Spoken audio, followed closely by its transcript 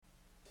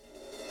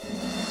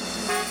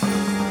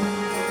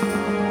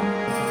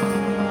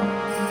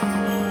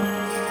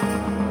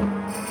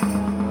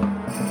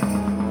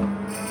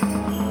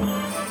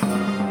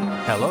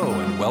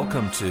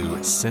welcome to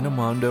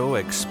Cinemondo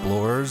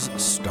Explores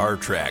Star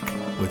Trek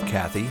with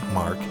Kathy,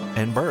 Mark,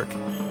 and Burke.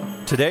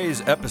 Today's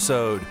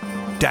episode,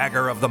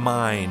 Dagger of the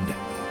Mind.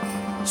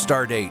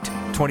 Stardate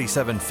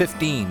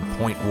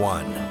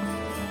 2715.1.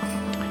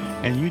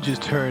 And you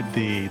just heard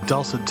the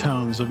dulcet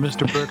tones of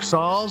Mr. Burke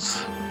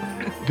Saul's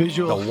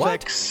visual The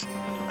what? effects.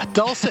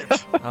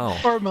 Dulcet. Oh.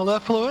 Or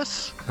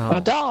mellifluous. Oh.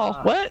 A doll.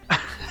 What?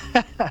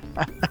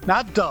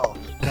 Not dull.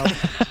 No.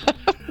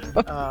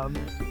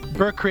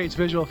 Burke creates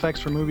visual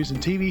effects for movies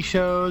and TV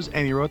shows,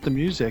 and he wrote the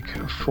music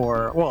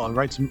for, well, he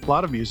writes a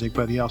lot of music,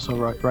 but he also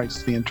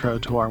writes the intro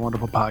to our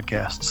wonderful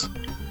podcasts.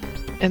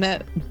 And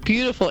that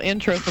beautiful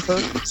intro for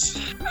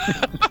Burke's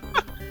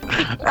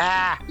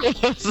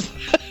was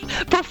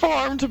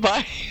performed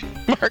by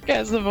Mark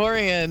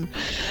Asavorian,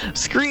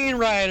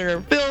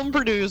 screenwriter, film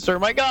producer.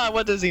 My God,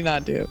 what does he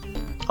not do?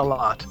 A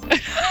lot.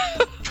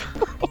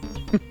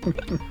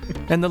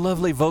 And the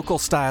lovely vocal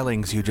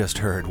stylings you just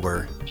heard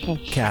were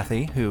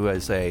Kathy, who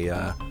is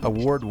a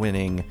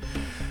award-winning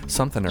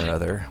something or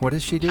other. What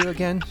does she do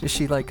again? Is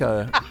she like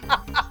a...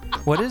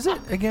 What is it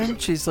again?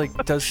 She's like,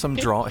 does some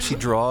she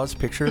draws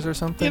pictures or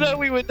something? You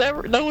know,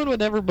 no one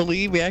would ever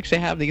believe we actually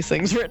have these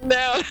things written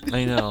down.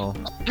 I know.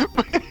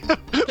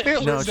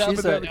 No,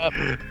 she's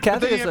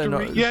Kathy is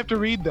you have to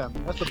read them.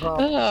 That's the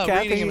problem.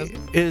 Kathy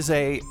is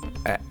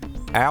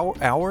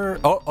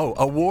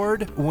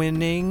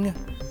award-winning...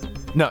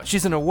 No,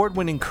 she's an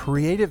award-winning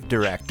creative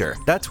director.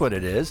 That's what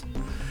it is.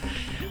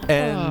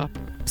 And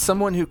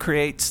someone who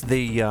creates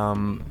the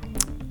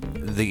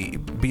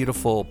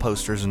beautiful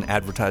posters and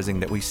advertising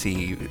that we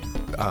see,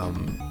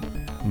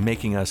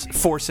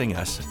 forcing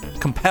us,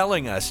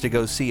 compelling us to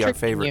go see our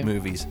favorite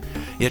movies.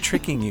 Yeah,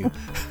 tricking you,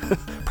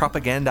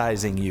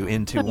 propagandizing you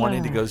into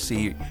wanting to go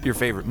see your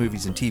favorite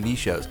movies and TV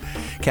shows.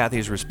 Kathy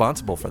is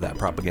responsible for that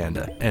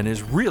propaganda and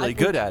is really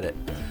good at it.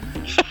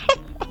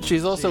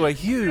 She's also a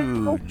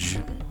huge...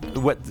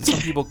 what some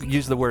people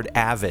use the word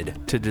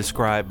avid to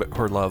describe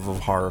her love of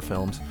horror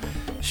films.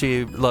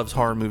 She loves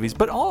horror movies,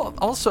 but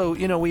also,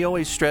 you know, we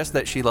always stress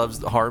that she loves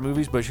the horror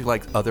movies, but she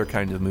likes other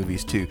kinds of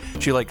movies too.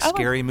 She likes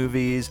scary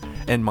movies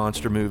and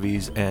monster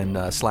movies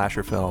and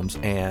slasher films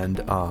and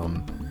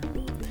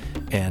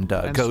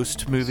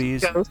ghost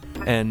movies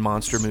and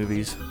monster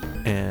movies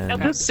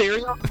and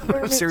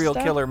serial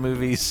killer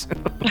movies.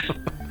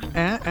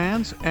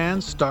 And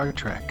Star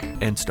Trek.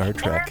 And Star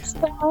Trek.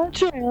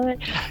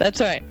 That's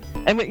right.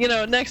 And you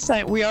know, next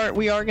time we are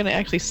going to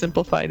actually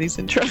simplify these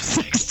intros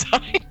next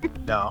time.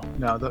 No.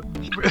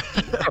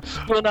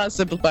 We'll not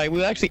simplify.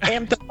 We'll actually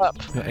amp them up.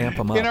 Amp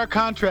them up. In our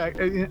contract,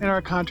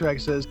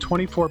 it says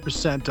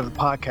 24% of the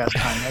podcast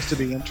time has to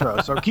be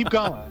intro. So keep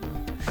going.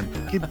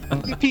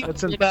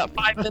 That's about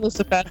 5 minutes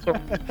of fast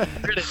forward.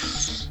 Here it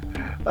is.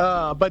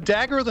 But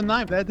Dagger of the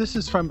Mind, this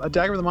is from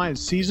Dagger of the Mind,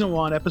 Season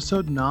 1,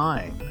 Episode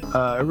 9.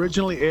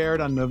 Originally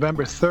aired on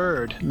November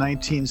 3rd,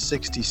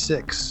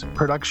 1966.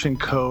 Production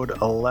code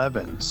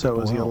 11. So it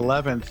was the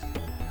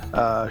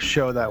 11th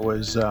show that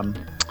was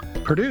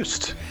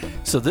produced.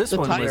 So this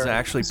one was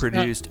actually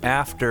produced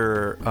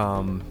after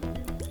a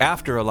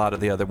lot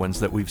of the other ones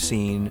that we've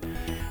seen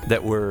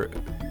that were...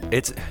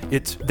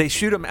 They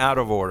shoot them out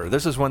of order.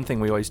 This is one thing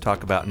we always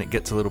talk about, and it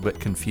gets a little bit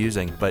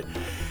confusing, but...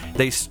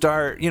 They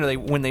start,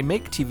 when they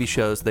make TV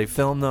shows, they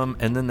film them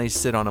and then they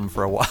sit on them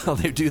for a while.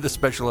 They do the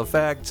special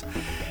effects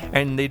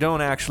and they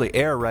don't actually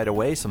air right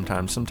away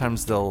sometimes.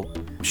 Sometimes they'll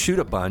shoot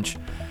a bunch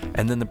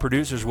and then the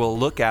producers will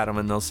look at them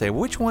and they'll say,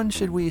 which one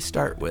should we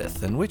start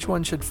with? And which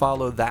one should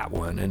follow that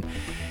one?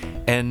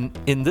 And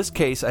in this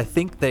case, I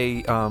think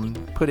they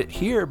put it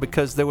here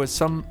because there was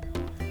some...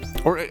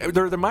 Or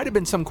there might have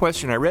been some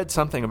question. I read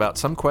something about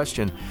some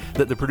question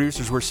that the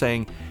producers were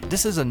saying,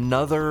 this is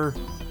another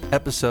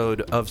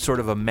episode of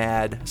sort of a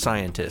mad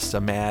scientist, a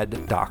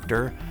mad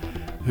doctor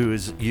who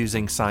is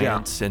using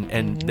science. Yeah.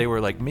 And they were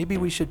like, maybe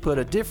we should put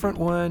a different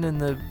one in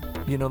the,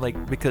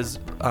 because,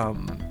 what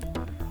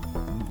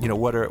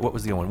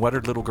was the one? What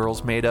Are Little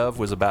Girls Made Of?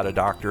 Was about a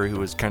doctor who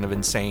was kind of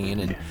insane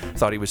and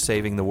thought he was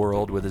saving the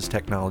world with his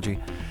technology.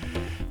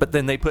 But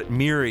then they put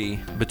Miri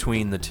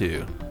between the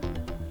two.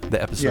 The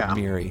episode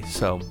Miri.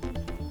 So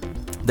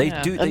they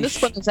do. And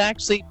this one is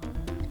actually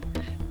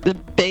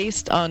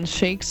based on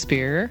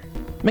Shakespeare,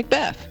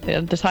 Macbeth.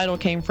 And the title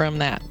came from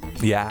that.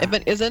 Yeah.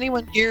 But is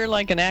anyone here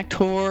like an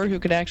actor who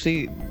could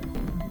actually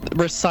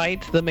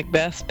recite the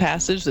Macbeth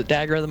passage that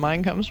Dagger of the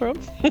Mind comes from?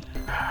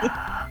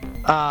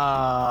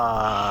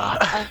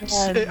 I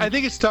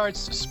think it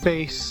starts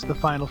Space, the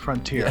Final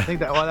Frontier. I think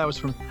that was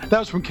from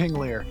King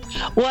Lear.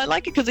 Well, I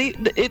like it because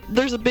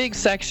there's a big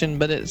section,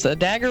 but it's a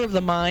dagger of the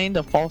mind,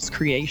 a false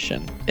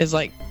creation is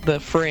like the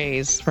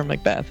phrase from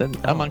Macbeth, and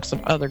amongst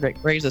some other great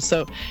phrases.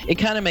 So it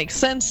kind of makes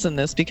sense in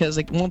this because,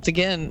 once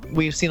again,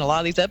 we've seen a lot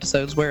of these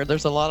episodes where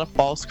there's a lot of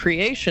false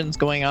creations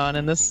going on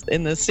in this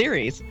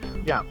series.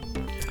 Yeah.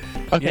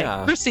 Okay.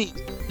 Proceed.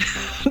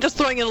 Just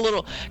throwing in a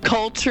little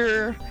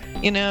culture.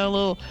 A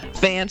little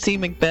fancy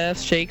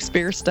Macbeth,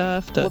 Shakespeare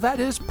stuff. Well,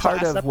 that is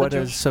part of what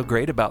is so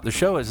great about the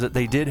show is that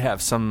they did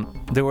have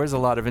there was a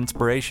lot of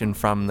inspiration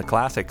from the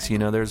classics.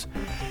 There's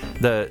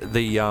the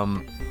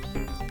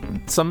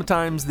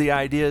sometimes the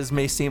ideas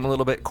may seem a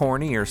little bit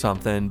corny or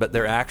something, but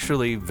they're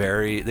actually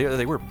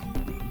they were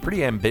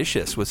pretty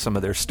ambitious with some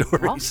of their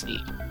stories.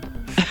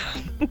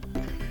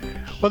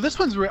 Well, this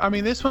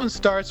one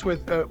starts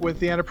with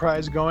the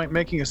Enterprise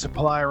making a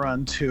supply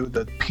run to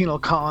the penal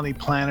colony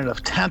planet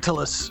of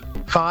Tantalus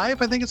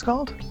 5, I think it's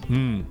called.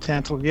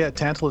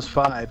 Tantalus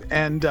 5,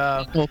 and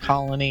penal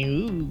colony.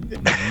 Ooh.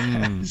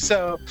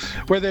 So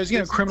where there's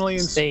criminally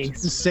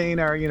insane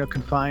are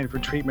confined for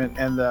treatment,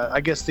 and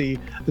I guess the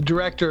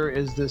director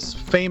is this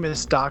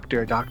famous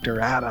doctor, Dr.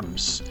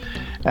 Adams,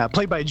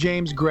 played by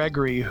James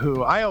Gregory,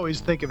 who I always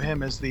think of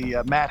him as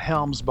the Matt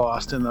Helms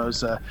boss in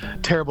those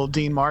terrible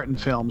Dean Martin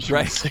films from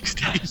the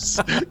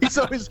 60s. He's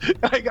always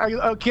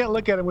I can't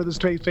look at him with a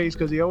straight face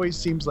because he always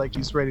seems like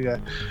he's ready to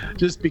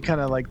just be kind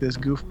of like this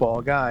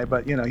goofball guy,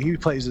 but he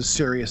plays a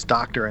serious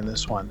doctor in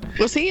this one.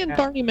 Was he in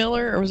Barney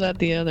Miller, or was that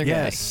the other guy?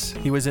 Yes,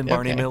 he was in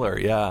Barney Miller.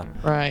 Yeah,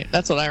 right.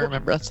 That's what I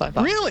remember. That's what I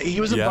thought. Really, he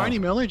was in Barney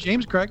Miller.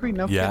 James Gregory.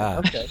 No kidding.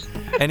 Okay.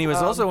 And he was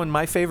also in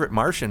My Favorite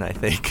Martian, I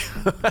think.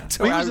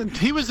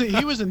 He was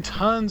in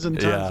tons and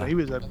tons. He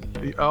was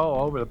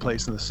all over the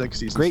place in the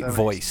 60s. Great and 70s.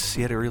 Voice.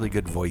 He had a really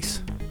good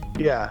voice.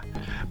 Yeah,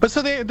 but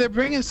so they're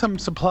bringing some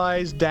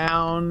supplies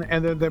down,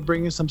 and they're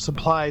bringing some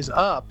supplies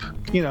up.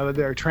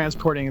 They're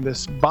transporting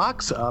this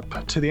box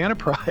up to the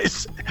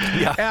Enterprise.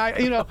 Yeah.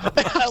 And I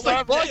was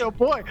like,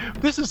 boy,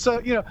 this is so.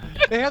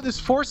 They have this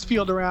force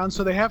field around,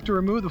 so they have to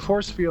remove the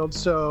force field,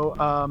 so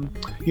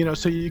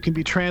so you can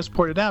be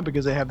transported down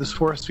because they have this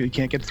force field you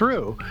can't get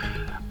through.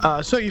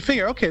 So you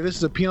figure, okay, this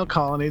is a penal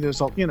colony. There's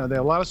there are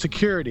a lot of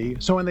security.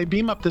 So when they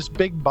beam up this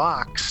big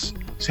box,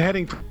 it's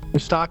heading for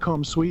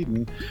Stockholm,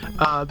 Sweden.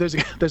 There's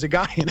a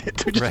guy in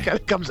it who just kind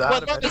of comes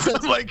out of it.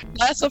 It's like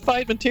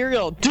classified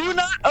material. Do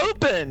not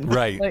open.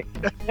 Right.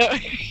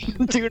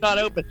 Do not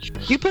open.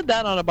 You put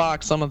that on a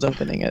box, someone's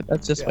opening it.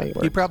 That's just the way it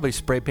works. He probably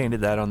spray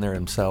painted that on there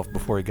himself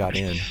before he got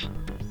in.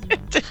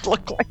 It didn't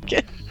look like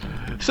it.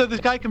 So this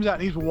guy comes out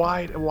and he's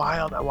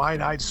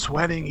wide-eyed,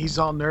 sweating. He's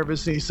all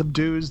nervous, and he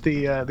subdues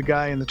the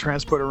guy in the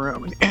transporter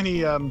room, and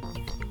he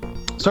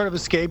sort of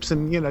escapes,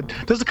 and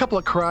does a couple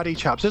of karate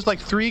chops. There's like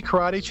 3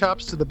 karate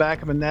chops to the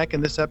back of a neck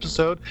in this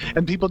episode,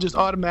 and people just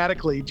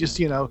automatically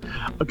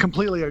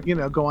completely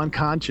go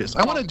unconscious.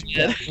 I want to do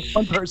that with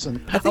one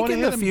person. I think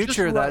in the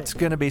future that's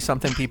going to be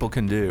something people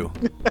can do.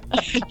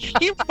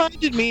 He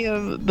reminded me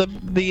of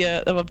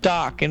of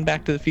Doc in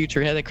Back to the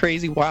Future. He had a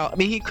crazy wild. I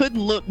mean, he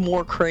couldn't look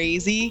more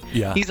crazy.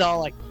 Yeah. He's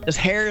all like, his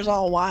hair is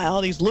all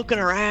wild. He's looking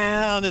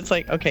around. It's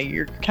like, okay,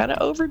 you're kind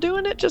of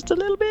overdoing it just a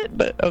little bit,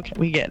 but okay,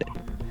 we get it.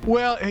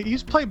 Well,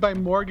 he's played by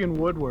Morgan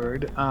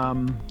Woodward,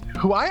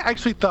 who I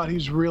actually thought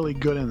he's really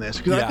good in this,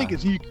 because I think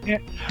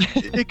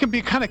it can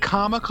be kind of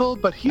comical,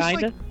 but he's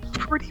like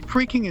pretty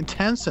freaking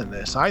intense in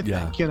this. I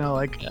think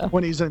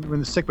when he's in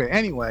the sick bay.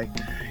 Anyway,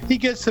 he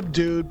gets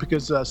subdued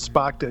because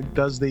Spock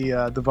does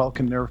the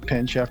Vulcan nerve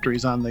pinch after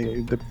he's on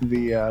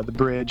the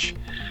bridge.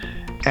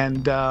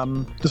 And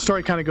the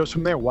story kind of goes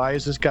from there. Why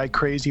is this guy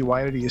crazy?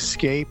 Why did he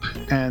escape?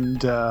 And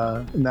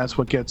that's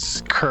what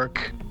gets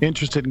Kirk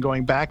interested in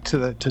going back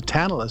to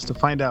Tantalus to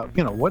find out,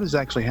 what is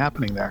actually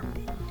happening there.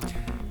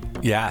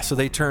 Yeah, so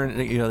they turn,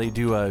 they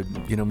do a,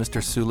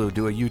 Mr. Sulu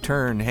do a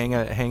U-turn, hang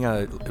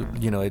a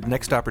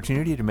next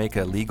opportunity to make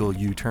a legal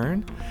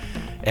U-turn.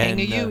 And,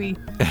 hang a Yui.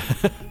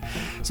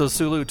 So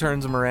Sulu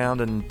turns him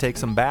around and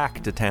takes him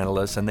back to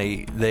Tantalus, and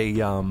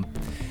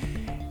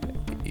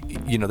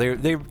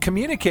they're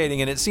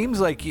communicating, and it seems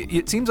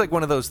like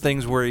one of those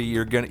things where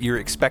you're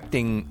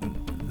expecting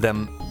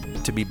them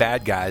to be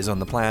bad guys on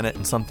the planet,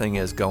 and something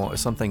is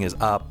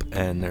up,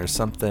 and there's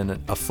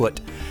something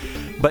afoot.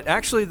 But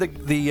actually,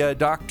 the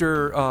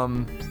doctor,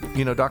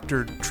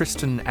 Dr.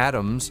 Tristan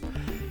Adams,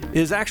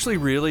 is actually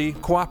really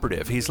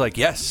cooperative. He's like,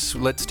 yes,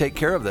 let's take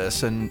care of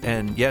this,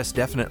 and yes,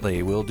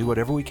 definitely, we'll do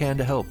whatever we can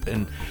to help.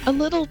 And a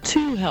little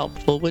too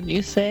helpful, wouldn't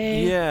you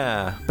say?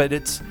 Yeah, but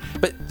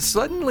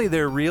suddenly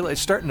they're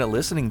starting to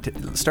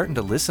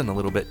listen a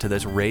little bit to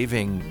this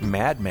raving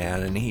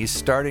madman, and he's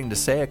starting to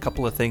say a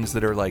couple of things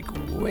that are like,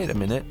 wait a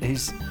minute, he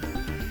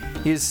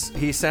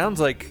sounds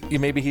like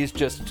maybe he's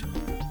just.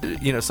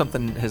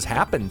 Something has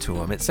happened to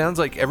him. It sounds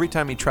like every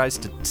time he tries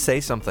to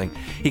say something,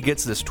 he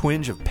gets this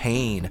twinge of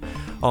pain,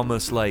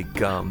 almost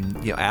like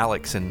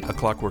Alex in A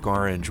Clockwork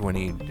Orange when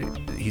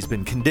he's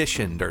been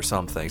conditioned or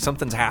something.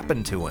 Something's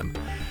happened to him,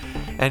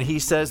 and he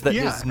says that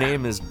his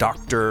name is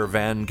Dr.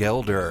 Van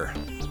Gelder.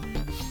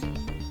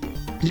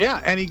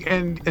 Yeah,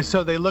 and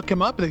so they look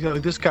him up. And they go,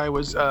 this guy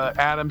was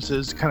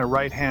Adams's kind of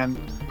right-hand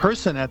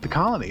person at the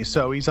colony.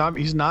 So he's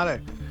not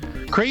a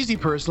crazy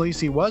person. At least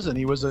he wasn't.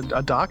 He was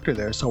a doctor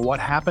there. So what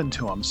happened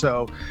to him?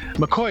 So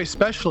McCoy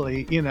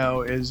especially,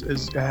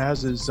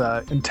 has his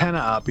antenna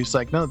up. He's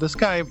like, no, this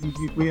guy,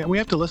 we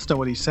have to listen to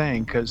what he's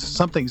saying because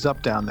something's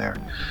up down there.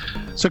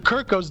 So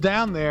Kirk goes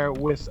down there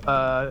with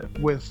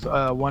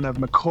one of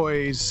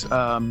McCoy's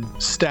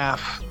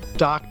staff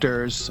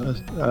doctors,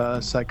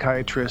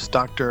 psychiatrist,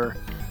 Dr.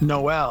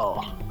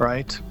 Noel,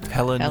 right?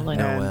 Helen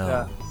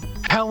Noel.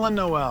 Helen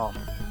Noel.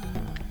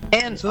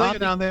 And so they go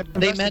down there.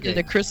 They met at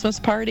a Christmas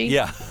party.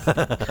 Yeah.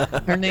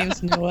 Her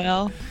name's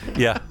Noelle.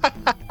 Yeah.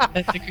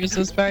 At the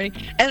Christmas party,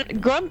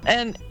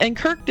 and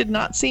Kirk did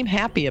not seem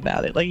happy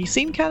about it. Like, he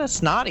seemed kind of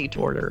snotty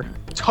toward her.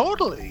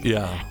 Totally.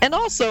 Yeah. And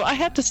also, I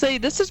have to say,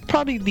 this is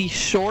probably the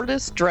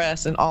shortest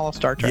dress in all of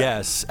Star Trek.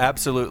 Yes,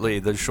 absolutely,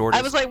 the shortest.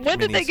 I was like, when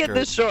did they get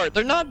this short?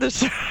 They're not this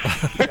short.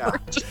 Yeah.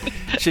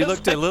 She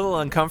looked a little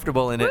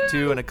uncomfortable in it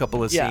too, in a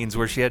couple of scenes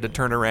where she had to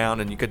turn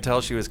around, and you could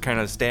tell she was kind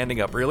of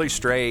standing up really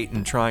straight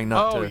and trying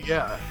not to. Oh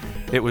yeah.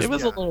 It was a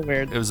little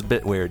weird. It was a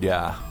bit weird,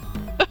 yeah.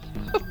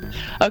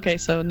 Okay,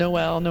 so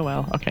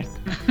Noelle. Okay.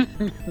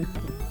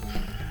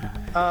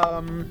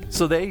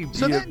 So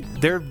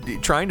they're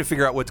trying to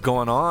figure out what's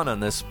going on in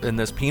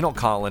this penal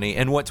colony,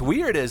 and what's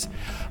weird is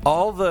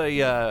all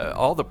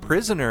the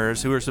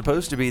prisoners who are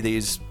supposed to be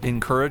these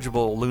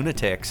incorrigible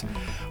lunatics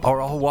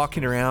are all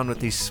walking around with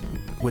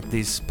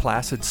these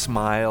placid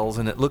smiles,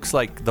 and it looks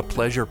like the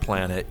Pleasure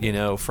Planet,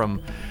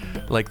 from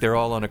like they're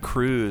all on a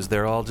cruise.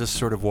 They're all just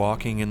sort of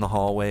walking in the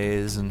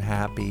hallways and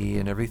happy,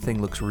 and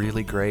everything looks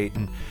really great.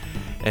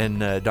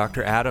 And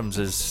Dr. Adams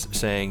is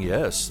saying,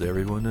 yes,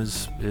 everyone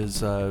is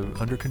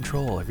under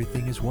control.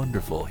 Everything is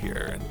wonderful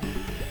here. And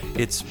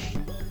it's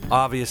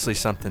obviously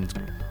something's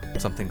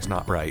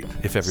not right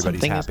if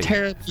everybody's happy.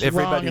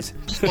 Everybody's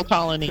wrong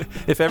colony.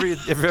 If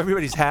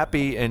everybody's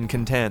happy and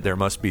content, there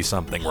must be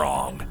something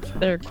wrong.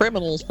 They're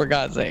criminals, for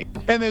God's sake.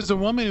 And there's a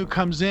woman who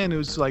comes in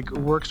who's like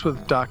works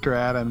with Dr.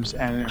 Adams,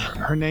 and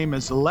her name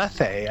is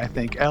Lethe, I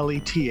think,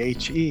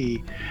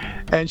 Lethe,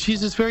 and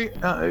she's this very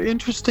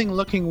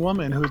interesting-looking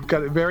woman who's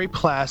got it very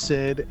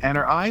placid, and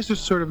her eyes are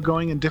sort of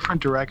going in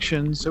different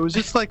directions. It was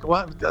just like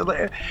what,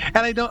 and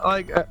I don't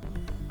like.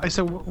 I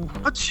said,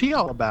 what's she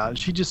all about?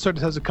 She just sort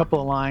of has a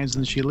couple of lines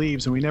and she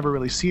leaves, and we never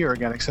really see her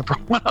again except for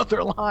one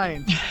other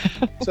line.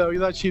 So you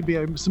thought she'd be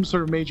some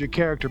sort of major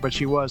character, but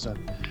she wasn't.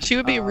 She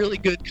would be a really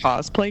good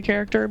cosplay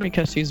character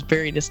because she's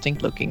very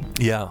distinct looking.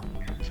 Yeah.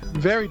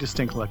 Very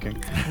distinct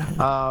looking.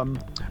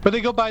 But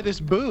they go by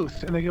this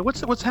booth and they go,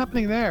 what's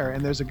happening there?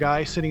 And there's a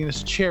guy sitting in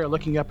his chair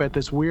looking up at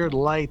this weird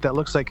light that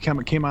looks like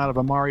it came out of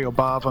a Mario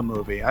Bava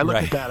movie. I look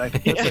at that. I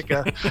think it's like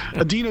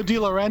a Dino De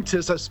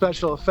Laurentiis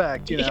special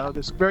effect,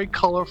 this very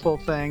colorful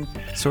thing.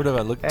 Sort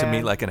of looked to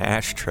me like an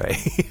ashtray.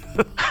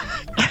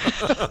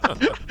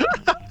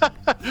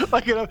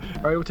 Like, all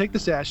right, we'll take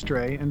this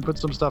ashtray and put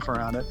some stuff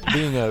around it.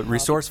 Being a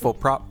resourceful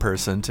prop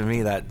person, to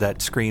me,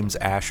 that screams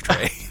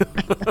ashtray.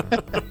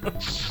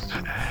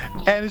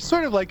 And it's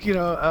sort of like,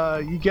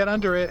 you get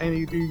under it and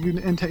you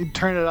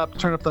turn up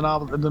the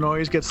knob, and the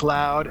noise gets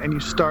loud, and you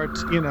start,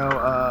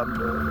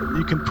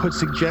 you can put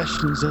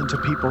suggestions into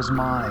people's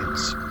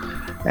minds.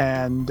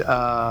 And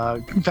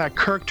in fact,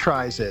 Kirk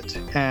tries it,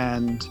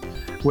 and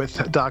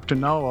with Dr.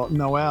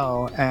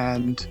 Noelle,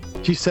 and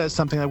she says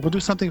something like, "We'll do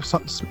something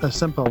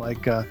simple,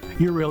 like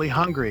you're really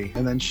hungry,"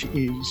 and then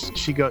he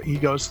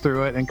goes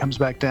through it and comes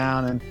back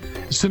down, and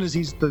as soon as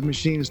the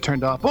machine is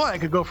turned off, boy, I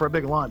could go for a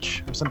big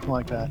lunch or something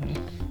like that.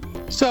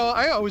 So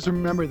I always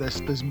remember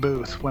this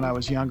booth when I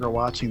was younger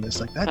watching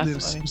this. Like that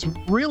was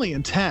really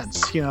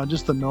intense.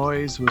 Just the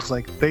noise was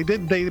like they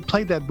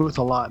played that booth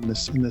a lot in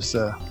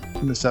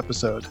this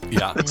episode.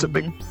 Yeah, it's a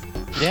big.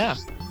 Yeah.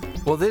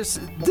 Well, this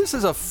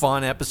is a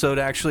fun episode,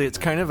 actually. It's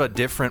kind of a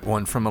different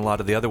one from a lot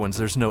of the other ones.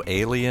 There's no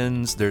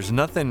aliens. There's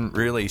nothing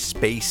really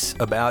space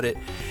about it.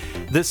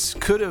 This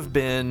could have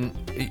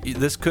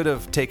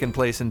taken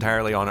place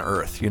entirely on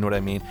Earth. You know what I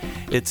mean?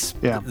 It's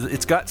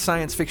got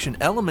science fiction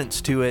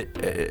elements to it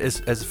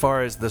as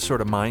far as the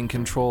sort of mind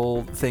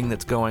control thing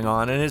that's going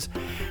on. And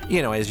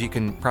as you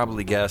can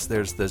probably guess,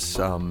 there's this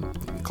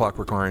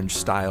Clockwork Orange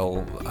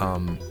style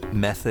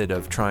method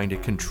of trying to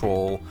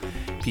control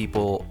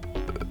people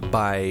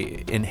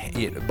by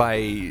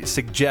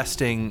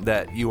suggesting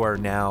that you are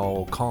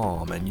now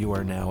calm and you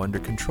are now under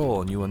control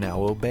and you will now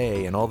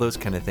obey and all those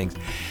kind of things.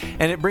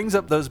 And it brings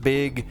up those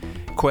big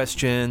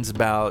questions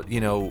about,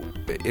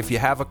 if you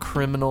have a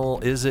criminal,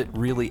 is it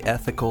really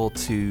ethical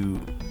to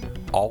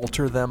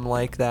alter them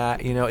like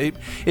that?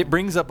 It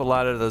brings up a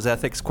lot of those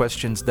ethics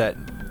questions that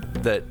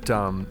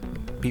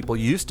people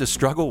used to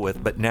struggle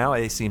with, but now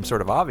they seem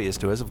sort of obvious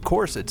to us. Of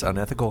course, it's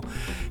unethical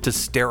to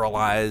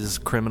sterilize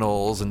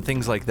criminals and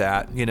things like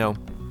that,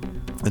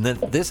 And then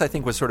this, I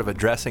think, was sort of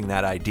addressing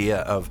that idea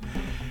of,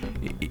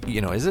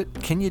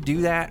 can you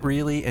do that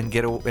really and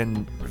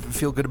and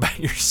feel good about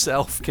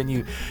yourself? Can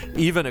you,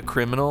 even a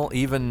criminal,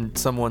 even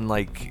someone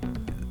like,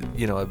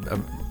 a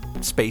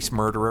space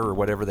murderer or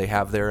whatever they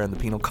have there in the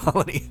penal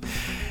colony,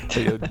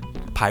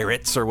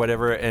 pirates or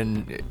whatever,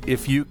 and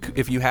if you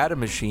had a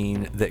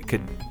machine that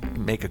could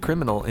make a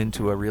criminal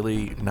into a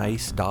really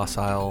nice,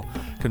 docile,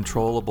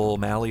 controllable,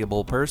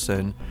 malleable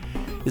person,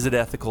 is it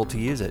ethical to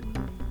use it?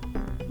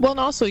 Well, and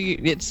also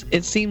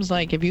it seems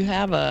like if you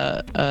have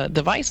a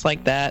device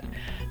like that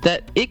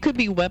it could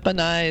be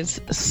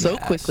weaponized so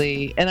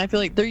quickly, and I feel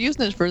like they're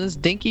using it for this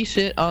dinky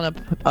shit on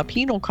a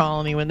penal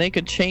colony when they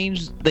could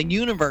change the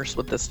universe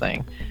with this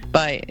thing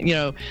by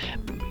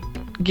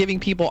giving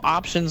people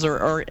options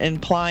or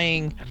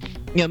implying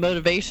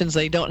motivations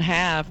they don't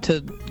have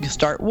to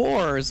start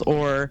wars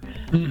or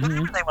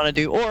whatever they want to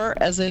do. Or,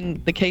 as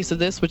in the case of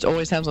this, which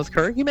always happens with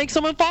Kirk, you make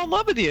someone fall in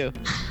love with you.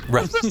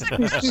 Right. Just a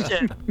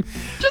suggestion.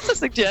 Just a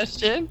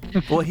suggestion.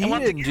 Well, he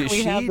and didn't.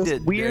 We have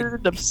this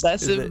weird,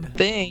 obsessive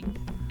thing.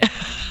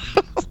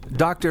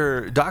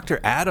 Dr.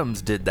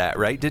 Adams did that,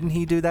 right? Didn't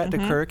he do that to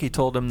Kirk? He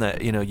told him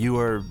that, you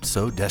are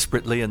so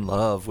desperately in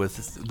love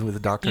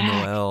with Dr.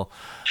 Noel.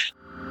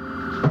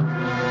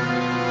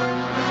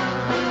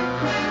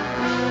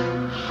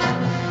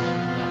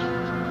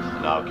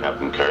 Now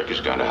Captain Kirk is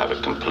going to have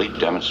a complete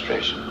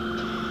demonstration.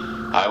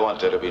 I want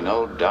there to be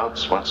no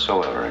doubts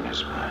whatsoever in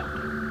his mind.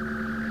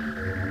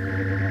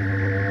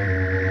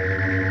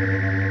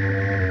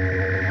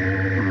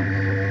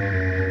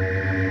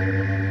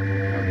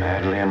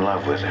 Madly in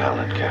love with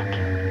Helen,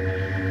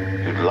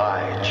 Captain. You'd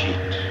lie,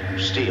 cheat,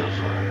 steal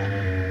for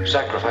her.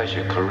 Sacrifice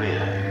your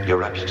career, your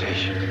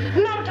reputation.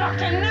 No,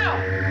 Doctor, no!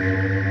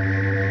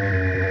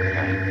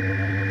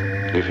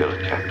 You feel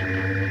it,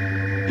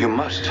 Captain? You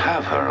must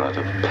have her or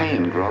the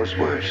pain grows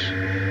worse.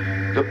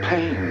 The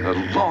pain, the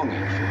longing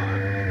for her.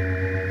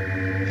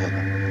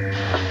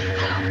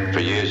 Helen. For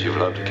years you've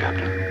loved her,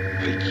 Captain.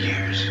 For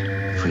years.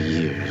 For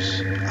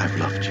years, I've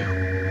loved you.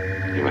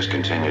 You must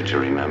continue to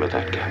remember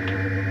that,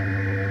 Captain.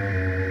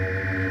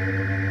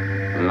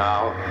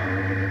 Now,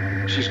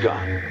 she's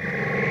gone.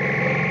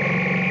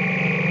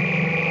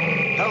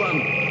 Helen!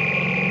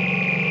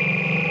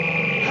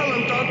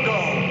 Helen, don't go!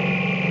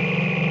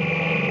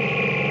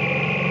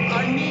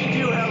 I need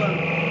you, Helen!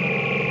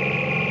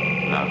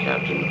 Now,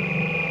 Captain,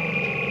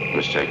 you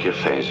must take your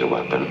phaser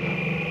weapon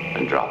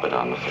and drop it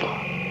on the floor.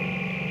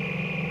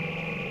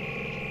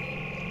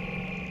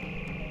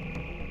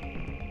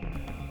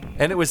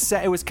 And it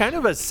was kind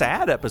of a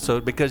sad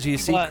episode because you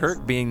see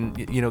Kirk being,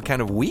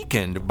 kind of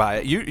weakened by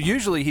it.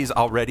 Usually he's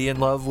already in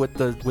love with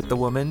the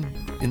woman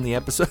in the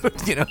episode,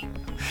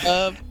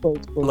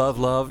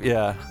 Love,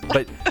 yeah.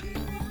 But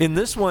in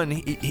this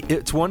one,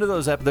 it's one of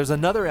those. There's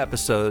another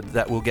episode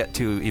that we'll get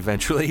to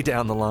eventually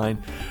down the line,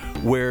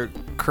 where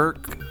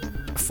Kirk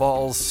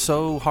falls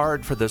so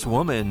hard for this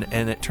woman,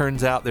 and it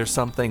turns out there's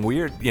something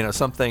weird,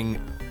 something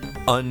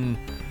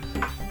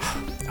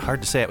hard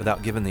to say it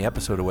without giving the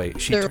episode away.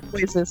 There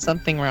always is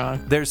something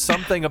wrong. There's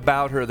something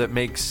about her that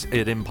makes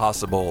it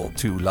impossible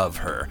to love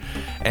her.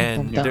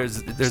 And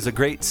there's a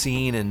great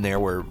scene in there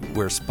where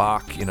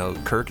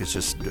Spock, Kirk is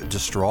just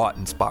distraught,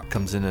 and Spock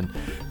comes in and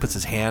puts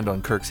his hand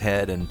on Kirk's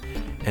head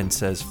and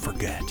says,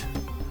 "Forget."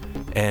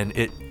 And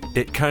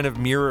it kind of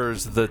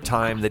mirrors the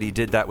time that he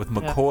did that with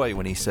McCoy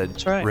when he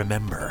said,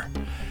 "Remember."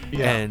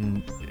 Yeah.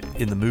 And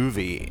in the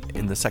movie,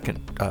 in the second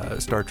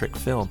Star Trek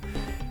film.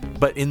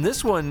 But in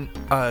this one,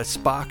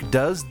 Spock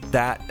does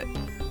that,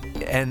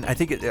 and I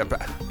think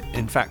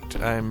in fact,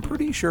 I'm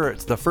pretty sure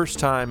it's the first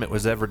time it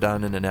was ever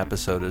done in an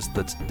episode is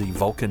the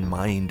Vulcan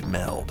mind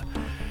meld.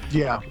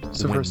 Yeah, it's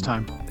the first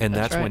time. And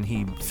that's when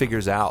he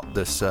figures out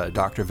this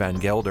Dr. Van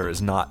Gelder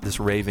is not this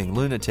raving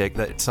lunatic,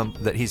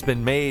 that he's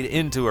been made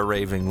into a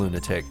raving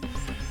lunatic.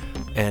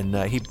 And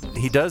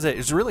he does it.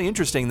 It's really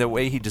interesting the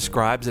way he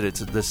describes it. It's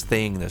this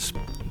thing, this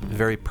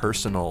very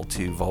personal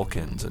to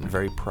Vulcans and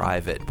very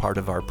private, part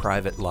of our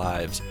private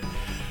lives.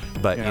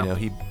 But,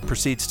 he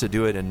proceeds to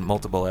do it in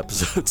multiple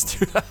episodes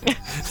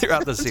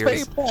throughout the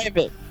series. It's very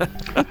private.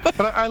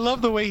 But I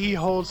love the way he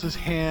holds his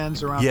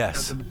hands around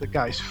the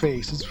guy's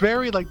face. It's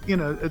very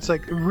it's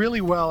like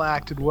really well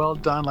acted, well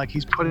done. Like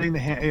he's putting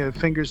the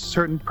fingers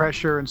certain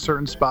pressure in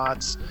certain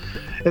spots.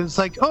 And it's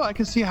like, I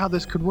can see how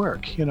this could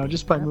work,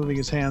 just by moving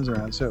his hands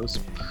around. So it's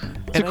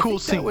a cool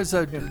scene. That was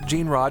a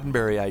Gene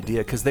Roddenberry idea,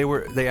 because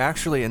they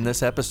actually, in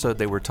this episode,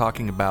 they were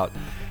talking about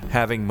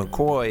having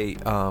McCoy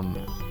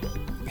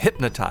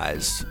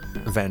hypnotize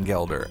Van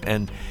Gelder.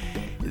 And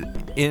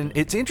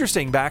it's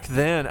interesting, back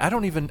then, I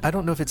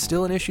don't know if it's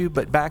still an issue,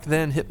 but back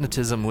then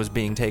hypnotism was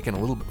being taken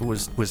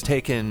was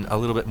taken a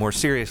little bit more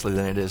seriously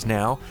than it is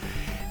now.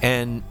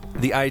 And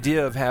the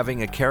idea of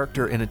having a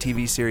character in a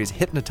TV series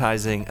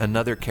hypnotizing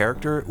another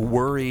character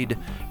worried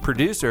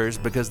producers,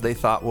 because they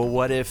thought, well,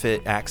 what if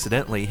it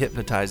accidentally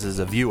hypnotizes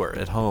a viewer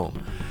at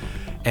home?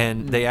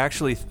 And they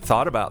actually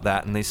thought about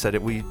that, and they said,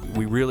 we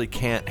really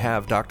can't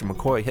have Dr.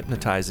 McCoy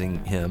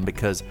hypnotizing him,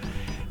 because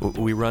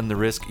we run the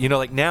risk.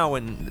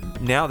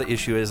 Now the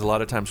issue is a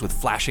lot of times with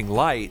flashing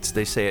lights,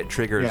 they say it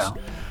triggers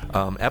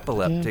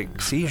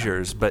epileptic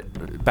seizures.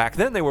 But back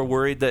then they were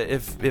worried that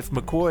if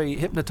McCoy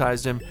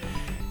hypnotized him,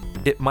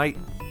 it might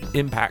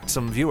impact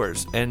some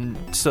viewers. And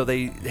so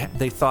they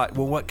thought,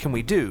 well, what can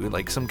we do?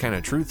 Like some kind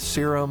of truth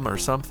serum or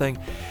something.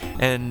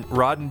 And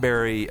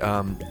Roddenberry,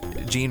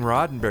 Gene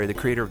Roddenberry, the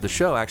creator of the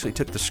show, actually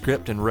took the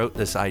script and wrote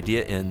this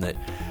idea in that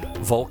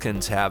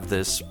Vulcans have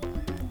this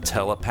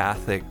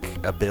telepathic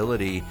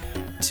ability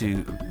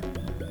to,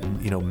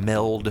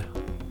 meld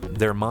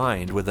their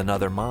mind with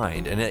another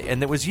mind,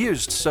 and it was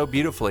used so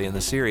beautifully in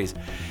the series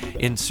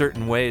in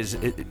certain ways.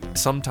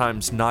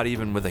 Sometimes not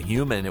even with a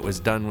human, it was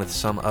done with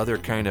some other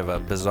kind of a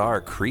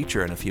bizarre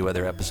creature in a few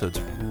other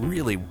episodes,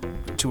 really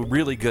to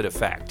really good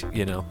effect.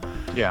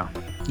 Yeah.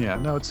 Yeah,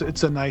 no,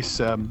 it's a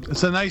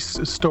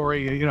nice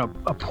story,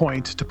 a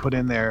point to put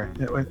in there,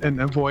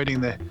 and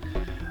avoiding the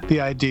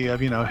idea of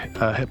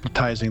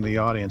hypnotizing the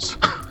audience.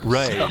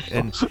 Right.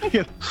 So,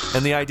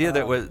 and the idea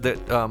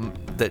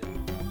that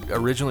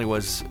originally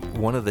was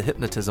one of the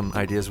hypnotism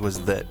ideas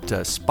was that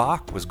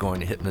Spock was going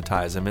to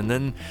hypnotize him, and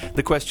then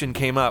the question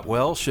came up,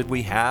 well, should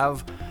we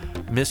have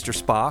Mr.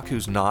 Spock,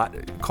 who's not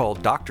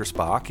called Dr.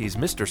 Spock, he's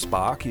Mr.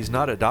 Spock, he's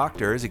not a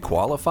doctor, is he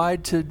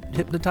qualified to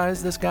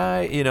hypnotize this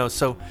guy?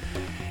 So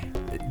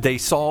they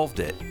solved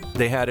it.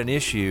 They had an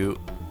issue,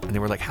 and they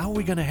were like, how are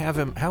we going to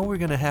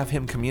have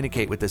him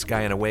communicate with this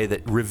guy in a way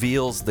that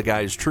reveals the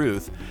guy's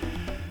truth?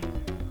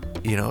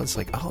 It's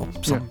like,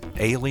 some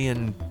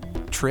alien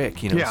trick,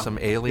 some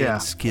alien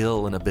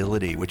skill and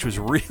ability, which was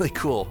really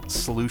cool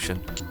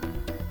solution.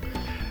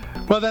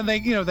 Well, then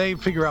they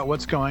figure out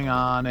what's going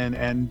on,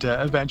 and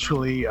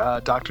eventually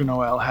Dr.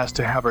 Noel has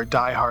to have her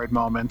die hard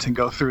moment and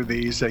go through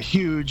these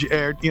huge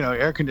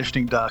air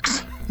conditioning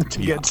ducts to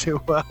get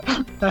to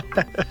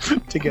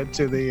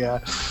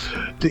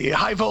the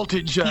high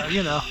voltage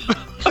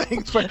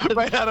things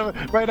right out of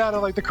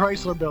like the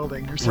Chrysler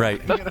building or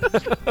something. Right.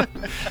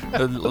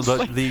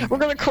 We're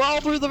gonna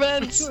crawl through the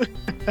vents.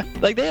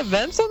 Like, they have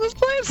vents on this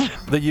place?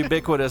 The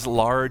ubiquitous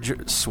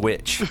large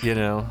switch,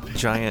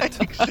 giant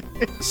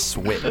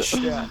switch.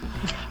 Yeah.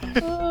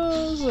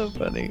 Oh, so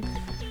funny.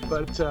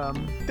 But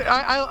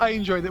I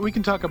enjoy that. We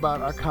can talk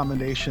about our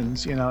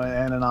commendations, and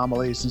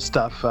anomalies and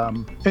stuff.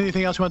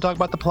 Anything else you want to talk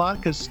about the plot?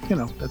 Because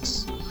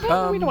that's. We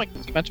don't want to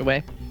give too much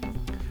away.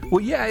 Well,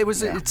 yeah, it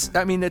was. Yeah.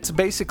 It's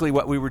basically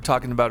what we were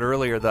talking about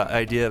earlier. The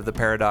idea of the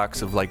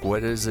paradox of like,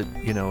 what is it?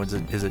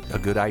 Is it a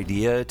good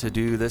idea to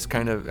do this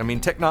kind of?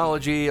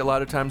 Technology. A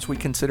lot of times we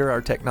consider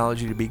our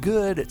technology to be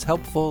good. It's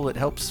helpful. It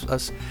helps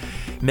us.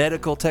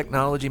 Medical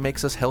technology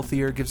makes us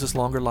healthier, gives us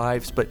longer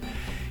lives, but.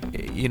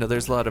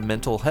 There's a lot of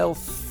mental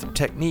health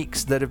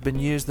techniques that have been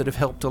used that have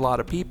helped a lot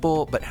of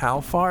people, but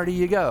how far do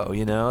you go?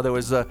 There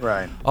was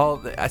right.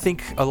 I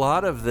think a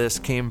lot of this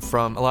came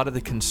from a lot of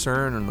the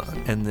concern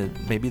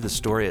and maybe the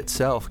story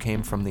itself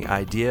came from the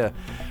idea,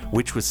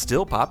 which was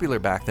still popular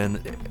back then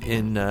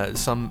in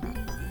some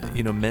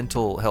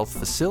mental health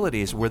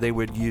facilities where they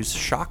would use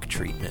shock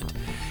treatment.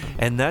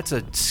 And that's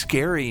a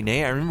scary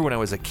name. I remember when I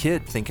was a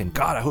kid thinking,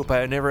 God, I hope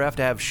I never have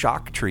to have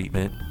shock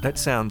treatment. That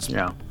sounds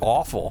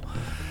awful.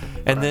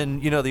 And then,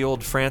 the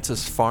old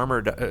Frances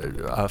Farmer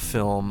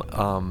film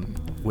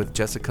with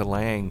Jessica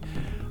Lange,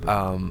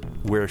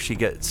 where she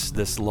gets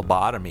this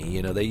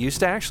lobotomy. They used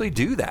to actually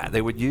do that.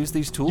 They would use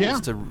these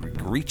tools to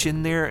reach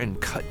in there and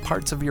cut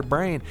parts of your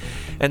brain.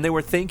 And they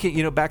were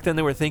thinking, back then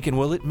they were thinking,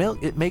 well,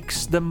 it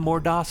makes them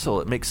more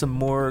docile. It makes them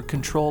more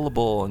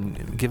controllable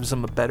and gives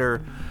them a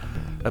better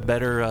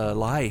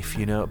life,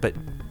 But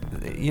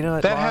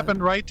that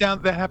happened right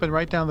down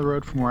the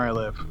road from where I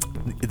live.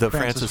 The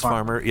Frances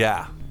Farmer,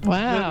 yeah.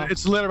 Wow.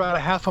 It's literally about a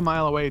half a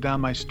mile away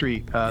down my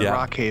street,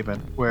 Rockhaven,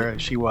 where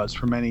she was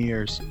for many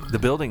years. The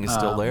building is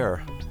still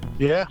there.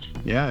 Yeah,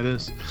 it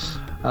is.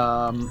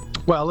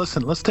 Well,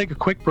 listen, let's take a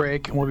quick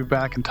break, and we'll be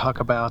back and talk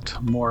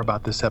more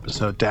about this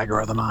episode, Dagger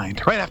of the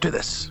Mind, right after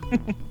this.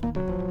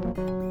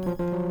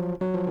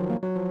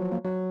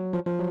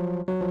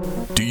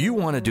 Do you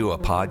want to do a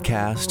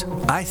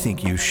podcast? I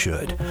think you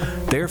should.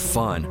 They're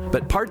fun,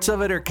 but parts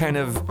of it are kind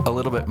of a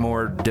little bit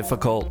more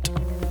difficult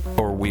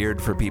or weird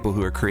for people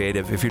who are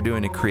creative if you're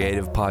doing a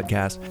creative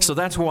podcast. So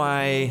that's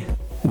why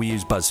we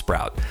use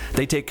Buzzsprout.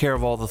 They take care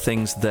of all the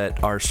things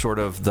that are sort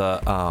of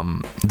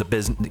the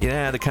business,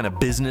 the kind of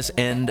business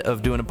end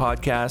of doing a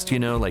podcast,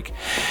 like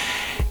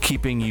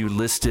keeping you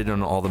listed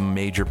on all the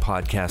major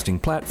podcasting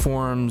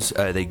platforms.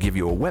 They give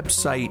you a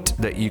website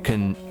that you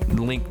can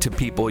link to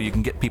people. You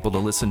can get people to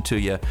listen to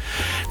you.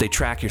 They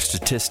track your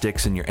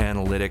statistics and your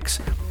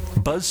analytics.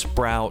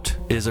 Buzzsprout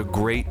is a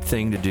great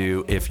thing to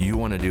do if you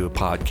want to do a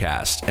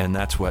podcast, and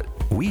that's what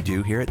we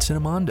do here at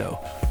Cinemondo.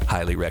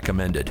 Highly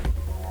recommended.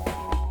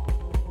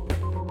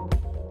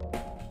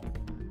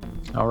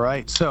 All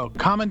right, so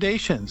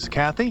commendations,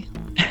 Kathy.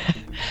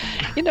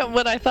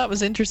 What I thought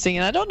was interesting,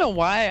 and I don't know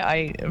why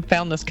I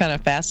found this kind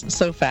of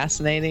so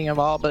fascinating of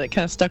all, but it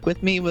kind of stuck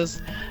with me,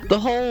 was the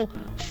whole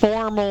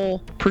formal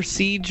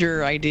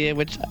procedure idea,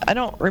 which I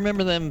don't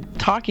remember them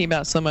talking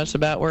about so much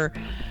about, where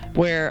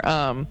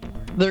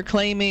they're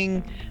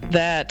claiming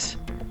that,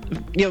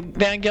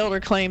 Van Gelder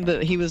claimed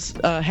that he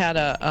had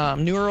a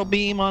neural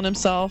beam on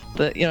himself,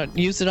 that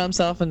used it on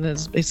himself, and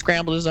he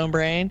scrambled his own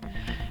brain,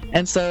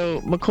 and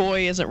so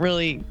McCoy isn't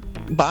really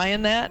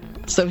buying that.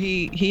 So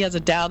he has a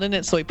doubt in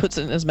it, so he puts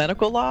it in his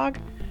medical log.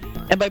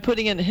 And by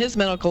putting it in his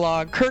medical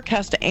log, Kirk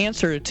has to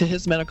answer to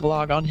his medical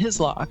log on his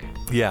log.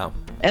 Yeah.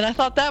 And I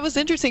thought that was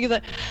interesting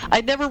because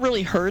I'd never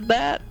really heard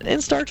that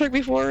in Star Trek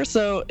before,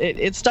 so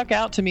it stuck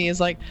out to me as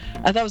like,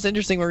 I thought it was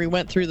interesting where we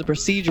went through the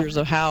procedures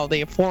of how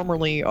they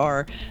formerly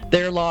are,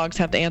 their logs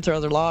have to answer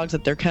other logs,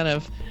 that they're kind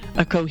of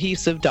a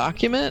cohesive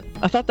document.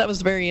 I thought that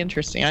was very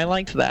interesting. I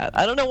liked that.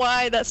 I don't know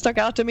why that stuck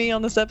out to me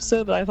on this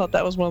episode, but I thought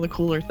that was one of the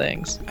cooler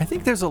things. I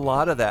think there's a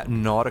lot of that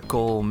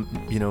nautical,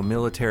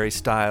 military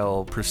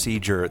style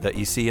procedure that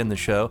you see in the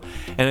show,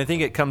 and I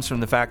think it comes from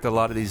the fact that a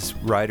lot of these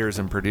writers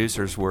and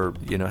producers were,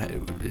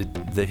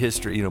 the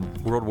history,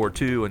 World War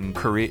II and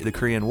the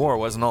Korean War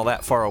wasn't all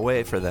that far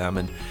away for them,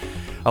 and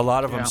a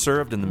lot of them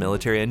served in the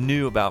military and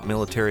knew about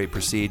military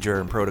procedure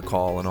and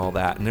protocol and all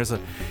that. And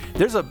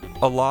there's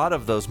a lot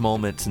of those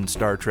moments in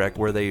Star Trek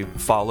where they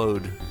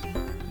followed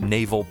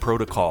naval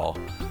protocol.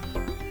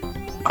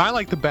 I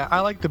like the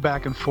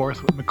back and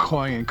forth with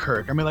McCoy and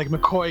Kirk. I mean, like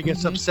McCoy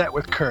gets upset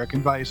with Kirk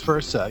and vice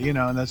versa,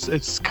 and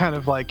it's kind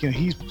of like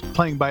he's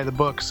playing by the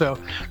book. So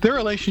their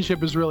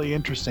relationship is really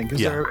interesting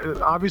because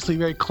they're obviously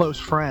very close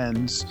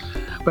friends,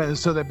 but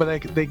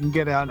they can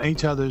get on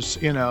each other's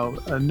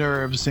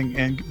nerves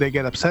and they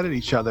get upset at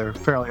each other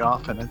fairly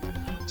often.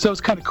 So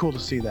it's kind of cool to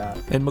see that.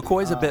 And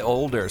McCoy's a bit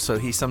older, so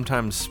he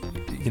sometimes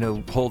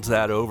holds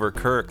that over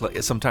Kirk.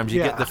 Like sometimes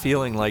you get the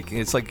feeling like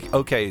it's like,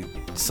 okay,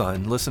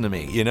 son, listen to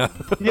me,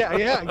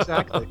 Yeah,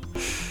 exactly.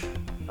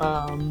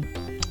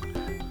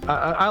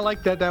 I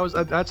like that.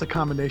 That's a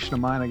combination of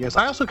mine, I guess.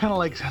 I also kind of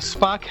like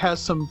Spock has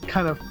some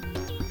kind of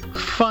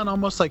fun,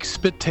 almost like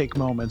spit take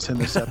moments in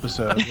this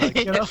episode. Like,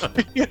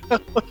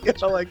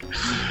 like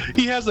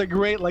he has a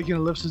great,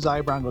 lifts his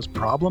eyebrow and goes,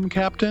 "Problem,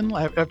 Captain?"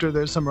 After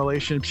there's some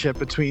relationship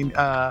between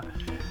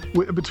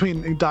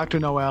Dr.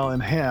 Noel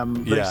and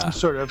him. There's some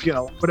sort of,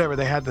 whatever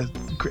they had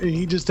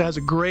he just has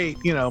a great,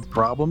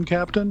 "Problem,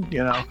 Captain?"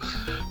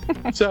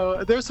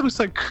 So there's some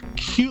like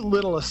cute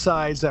little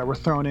asides that were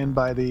thrown in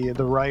by the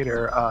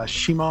writer,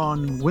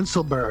 Shimon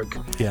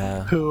Winselberg.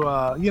 Yeah. Who,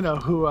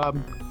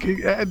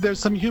 there's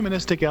some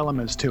humanistic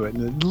elements to it.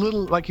 And a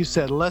little, like you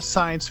said, less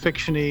science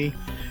fiction-y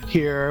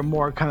here,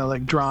 more kind of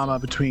like drama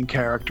between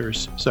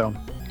characters. So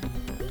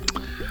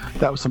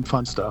that was some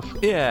fun stuff.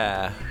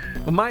 Yeah.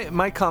 Well,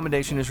 my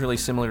commendation is really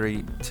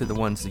similar to the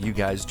ones that you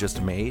guys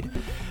just made.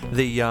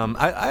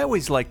 I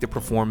always like the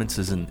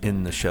performances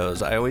in the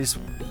shows. I always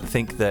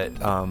think that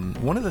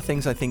one of the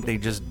things I think they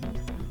just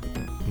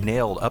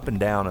nailed up and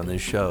down on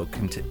this show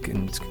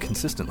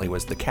consistently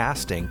was the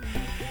casting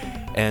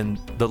and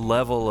the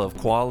level of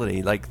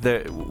quality. Like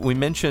we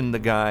mentioned the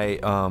guy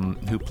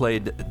who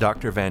played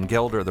Dr. Van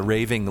Gelder, the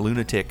raving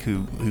lunatic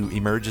who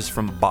emerges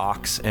from a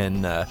box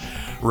and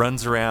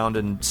runs around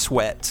and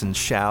sweats and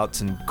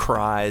shouts and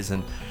cries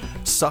and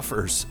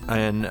suffers.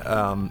 And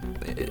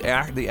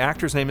the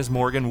actor's name is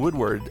Morgan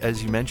Woodward,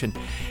 as you mentioned,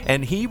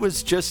 and he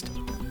was just,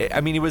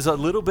 he was a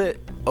little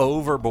bit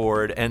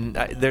overboard, and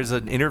there's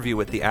an interview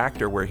with the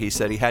actor where he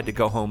said he had to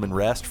go home and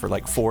rest for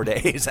like 4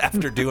 days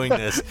after doing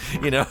this.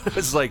 It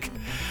was like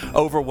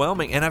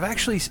overwhelming. And I've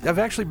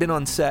actually been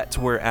on sets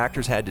where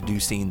actors had to do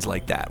scenes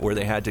like that, where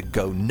they had to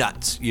go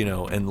nuts,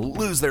 and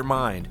lose their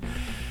mind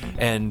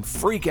and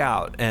freak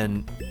out.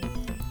 And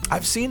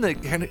I've seen the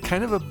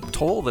kind of a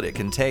toll that it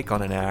can take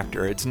on an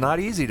actor. It's not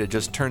easy to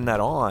just turn that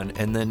on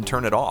and then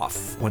turn it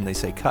off when they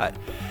say cut.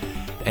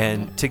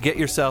 And to get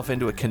yourself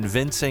into a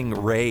convincing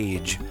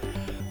rage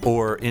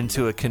or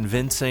into a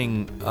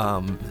convincing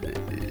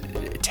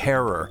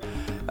terror.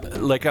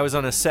 Like I was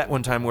on a set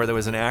one time where there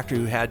was an actor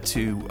who had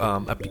to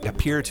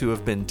appear to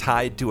have been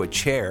tied to a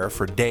chair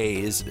for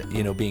days,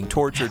 being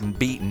tortured and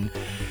beaten.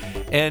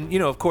 And,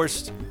 of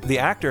course, the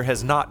actor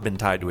has not been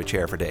tied to a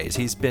chair for days.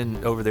 He's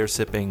been over there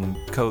sipping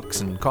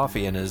Cokes and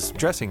coffee in his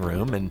dressing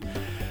room and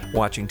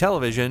watching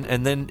television,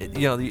 and then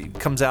he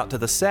comes out to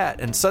the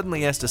set and suddenly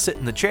he has to sit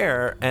in the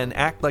chair and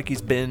act like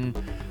he's been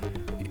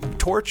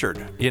tortured,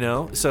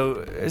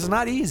 so it's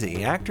not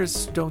easy.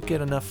 Actors don't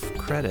get enough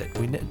credit.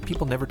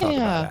 People never talk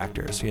about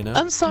actors,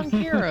 unsung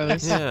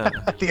heroes.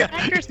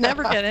 Actors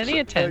never get any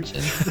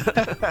attention.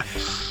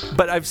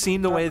 But I've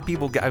seen the way that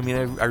people I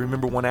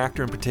remember one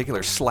actor in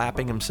particular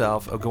slapping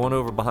himself, going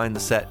over behind the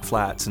set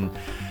flats and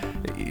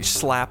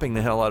slapping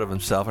the hell out of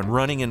himself and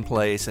running in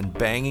place and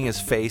banging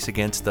his face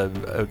against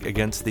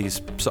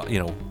these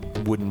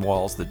wooden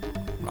walls that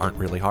aren't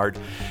really hard,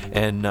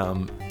 and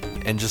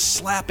just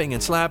slapping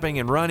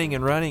and running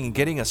and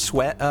getting a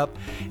sweat up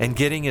and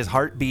getting his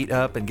heartbeat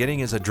up and getting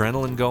his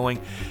adrenaline going.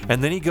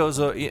 And then he goes,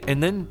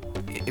 and then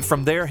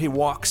from there he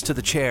walks to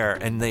the chair,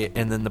 and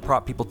then the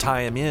prop people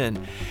tie him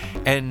in,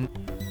 and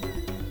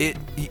it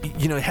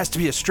has to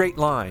be a straight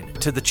line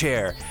to the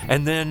chair,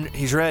 and then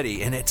he's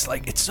ready, and it's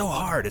like, it's so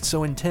hard, it's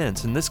so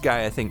intense. And this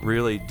guy, I think,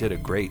 really did a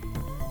great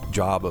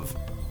job of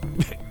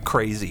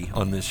crazy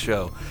on this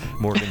show,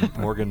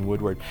 Morgan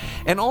Woodward.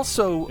 And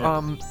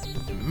also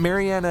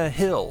Mariana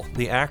Hill,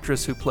 the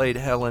actress who played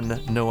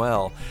Helen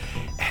Noel,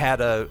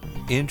 had a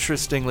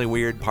interestingly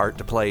weird part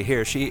to play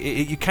here.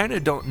 You kind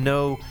of don't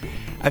know.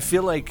 I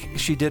feel like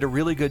she did a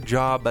really good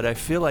job, but I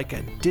feel like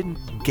I didn't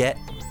get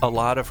a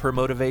lot of her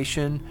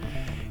motivation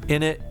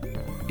in it.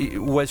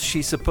 Was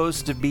she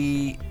supposed to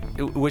be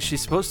was she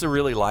supposed to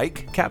really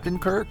like Captain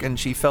Kirk, and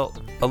she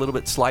felt a little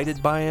bit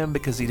slighted by him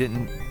because he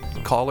didn't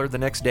call her the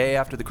next day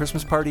after the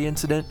Christmas party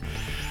incident?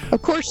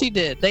 Of course she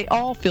did. They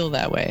all feel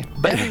that way.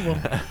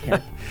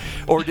 Everyone.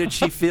 Or did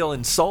she feel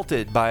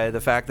insulted by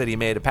the fact that he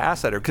made a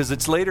pass at her? Because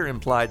it's later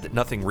implied that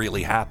nothing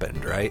really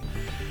happened, right?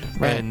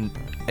 Right.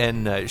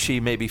 And she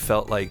maybe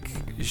felt like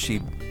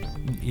she,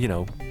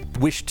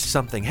 wished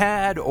something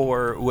had,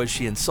 or was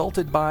she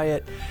insulted by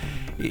it?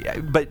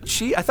 But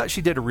I thought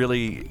she did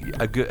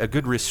a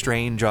good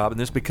restrained job in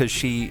this, because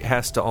she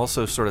has to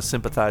also sort of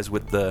sympathize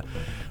with the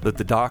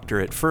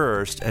doctor at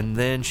first, and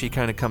then she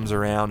kind of comes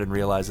around and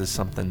realizes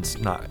something's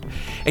not.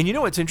 And you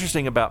know what's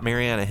interesting about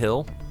Mariana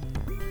Hill,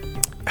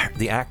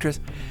 the actress?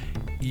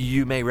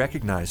 You may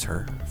recognize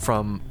her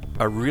from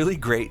a really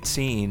great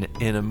scene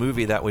in a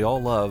movie that we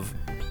all love,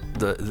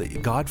 the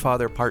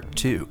Godfather Part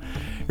 2.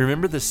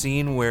 Remember the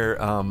scene where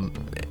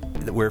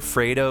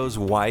Fredo's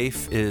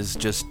wife is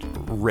just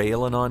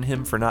railing on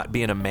him for not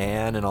being a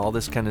man and all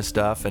this kind of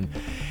stuff, and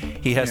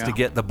he has to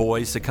get the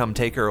boys to come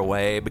take her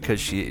away because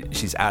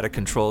she's out of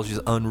control. She's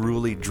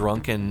unruly,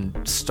 drunken,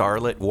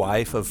 starlet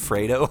wife of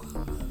Fredo.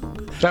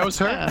 That was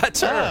her?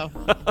 That's her.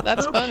 Oh,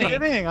 that's funny.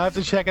 Kidding. I have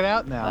to check it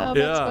out now. Oh,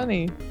 that's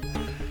funny.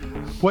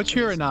 What's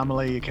your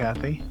anomaly,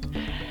 Kathy?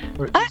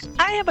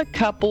 I have a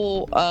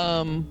couple.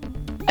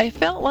 I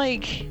felt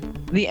like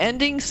the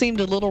ending seemed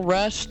a little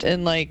rushed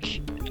and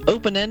like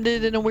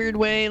open-ended in a weird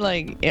way.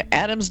 Like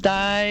Adams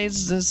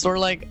dies and sort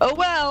of like, oh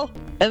well,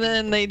 and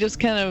then they just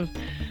kind of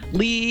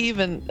leave,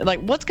 and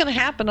like, what's going to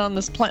happen on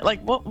this planet? Like,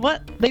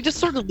 what? They just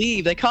sort of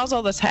leave. They cause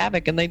all this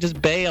havoc, and they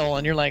just bail,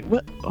 and you're like,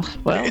 what?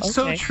 Well, it's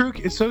so true.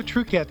 It's so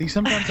true, Kathy.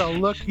 Sometimes I'll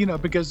look,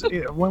 because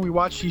when we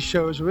watched these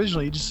shows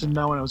originally, you just didn't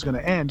know when it was going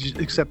to end,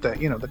 except that,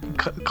 the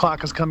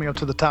clock is coming up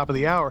to the top of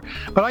the hour.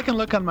 But I can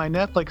look on my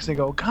Netflix and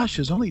go, gosh,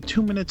 there's only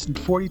 2 minutes and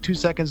 42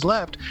 seconds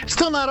left. It's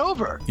still not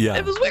over. Yeah.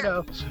 It was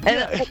weird.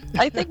 And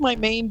I think my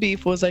main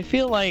beef was, I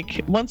feel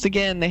like, once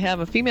again, they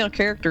have a female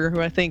character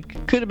who I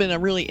think could have been a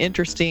really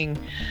interesting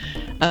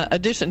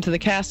addition to the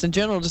cast in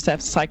general, just to have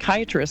a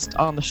psychiatrist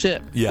on the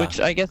ship, which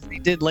I guess they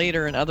did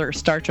later in other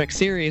Star Trek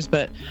series.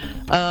 But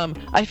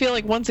I feel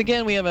like once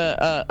again we have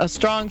a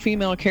strong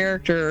female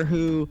character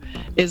who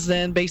is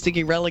then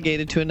basically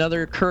relegated to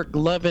another Kirk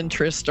love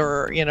interest,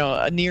 or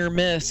a near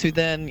miss, who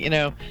then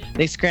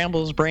they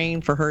scramble his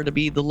brain for her to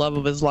be the love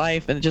of his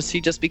life, and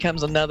she just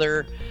becomes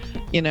another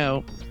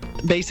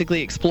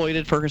basically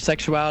exploited for her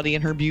sexuality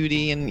and her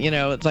beauty, and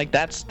it's like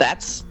that's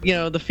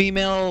the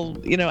female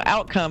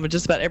outcome of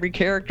just about every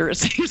character, it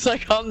seems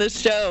like, on this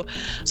show.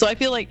 So I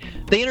feel like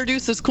they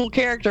introduced this cool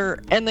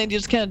character and they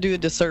just kind of do a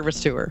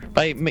disservice to her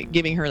by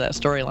giving her that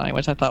storyline,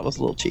 which I thought was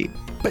a little cheap.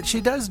 But she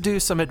does do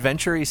some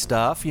adventure-y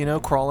stuff,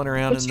 crawling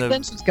around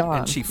then she's gone,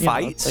 and she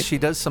fights. Like, she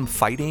does some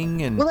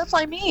fighting, and well, that's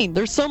what I mean.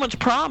 There's so much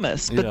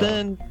promise, but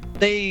then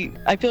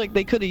I feel like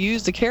they could have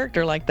used a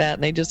character like that,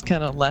 and they just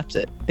kind of left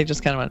it. They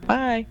just kind of went,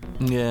 bye.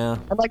 Yeah.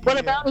 I'm like, what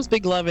about his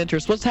big love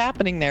interest? What's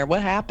happening there?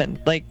 What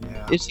happened? Like,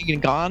 is she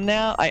gone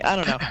now? I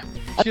don't know.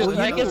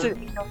 I guess it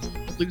becomes a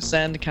loose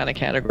end kind of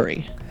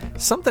category.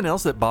 Something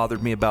else that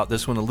bothered me about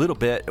this one a little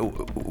bit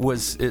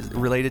is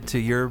related to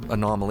your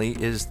anomaly,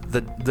 is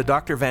the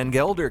Dr. Van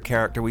Gelder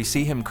character. We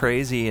see him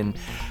crazy, and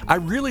I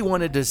really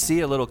wanted to see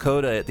a little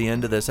coda at the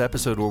end of this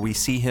episode where we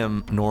see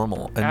him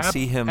normal and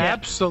see him.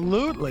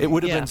 Absolutely. It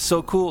would have been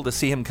so cool to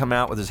see him come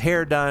out with his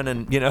hair done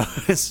and,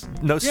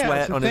 no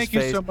sweat on his face. Thank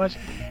you so much.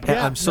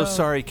 I'm so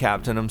sorry,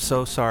 Captain. I'm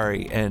so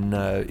sorry. And,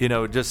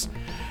 just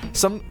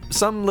some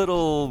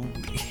little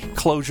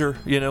closure,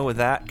 with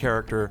that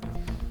character.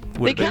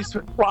 They kind of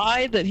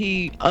imply that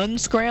he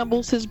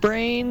unscrambles his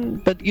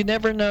brain, but you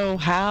never know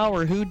how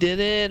or who did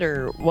it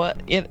or what.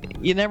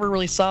 You never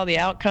really saw the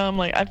outcome.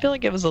 Like, I feel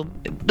like it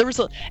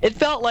it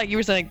felt like you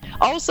were saying,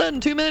 all of a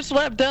sudden 2 minutes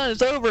left, done,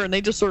 it's over, and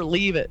they just sort of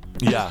leave it.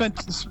 Yeah.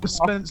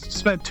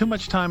 Spent too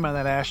much time on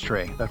that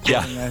ashtray.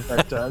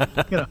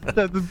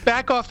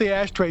 Back off the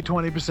ashtray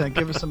 20%.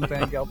 Give us some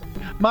Van Gelder.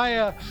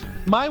 My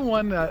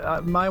one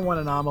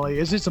anomaly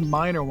is just a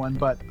minor one,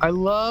 but I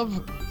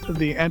love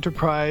the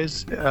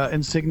Enterprise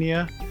insignia.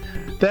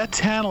 That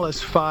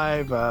Tantalus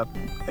 5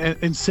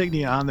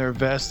 insignia on their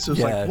vests was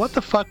like, what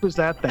the fuck was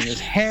that thing? His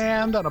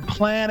hand on a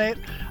planet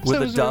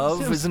with a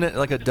dove, isn't it?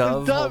 Like a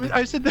dove.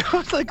 I said that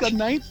was like a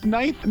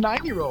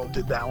 9-year-old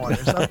did that one or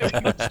something.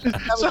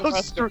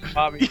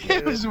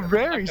 It was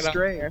very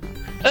strange.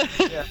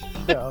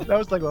 That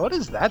was like, well, what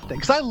is that thing?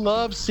 Because I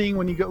love seeing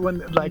when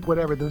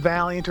the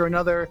Valiant or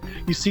another,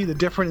 you see the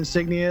different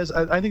insignias.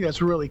 I think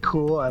that's really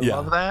cool. I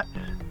love that.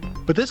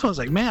 But this one's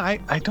like, man,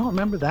 I don't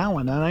remember that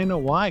one, and I know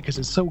why, because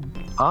it's so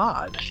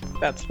odd.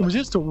 It was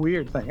just a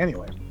weird thing.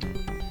 Anyway,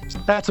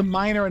 that's a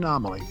minor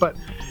anomaly, but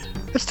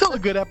it's still a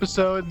good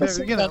episode.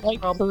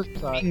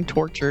 Being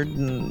tortured,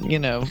 and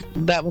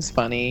that was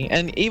funny.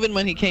 And even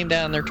when he came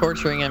down, they're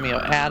torturing him.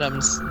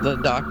 Adams, the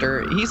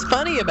doctor, he's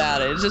funny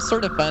about it. It's just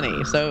sort of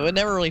funny, so it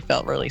never really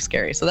felt really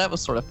scary. So that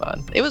was sort of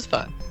fun. It was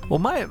fun. Well,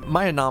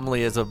 my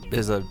anomaly is a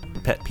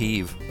pet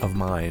peeve of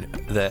mine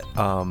that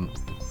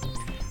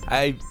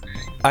I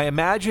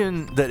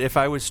imagine that if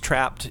I was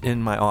trapped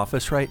in my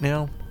office right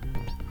now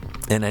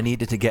and I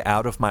needed to get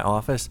out of my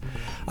office,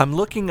 I'm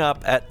looking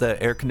up at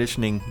the air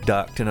conditioning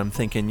duct and I'm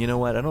thinking, you know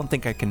what, I don't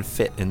think I can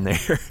fit in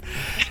there.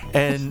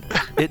 And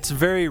it's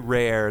very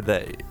rare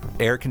that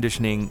air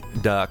conditioning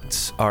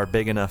ducts are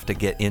big enough to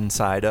get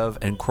inside of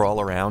and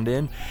crawl around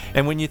in.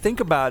 And when you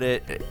think about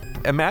it,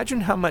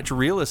 imagine how much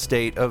real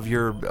estate of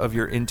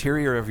your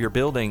interior of your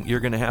building you're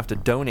going to have to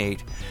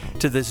donate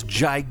to this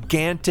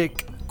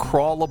gigantic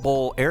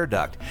crawlable air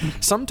duct.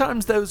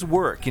 Sometimes those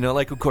work,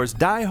 like of course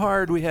Die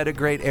Hard, we had a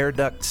great air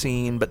duct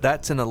scene, but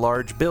that's in a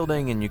large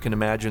building, and you can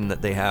imagine that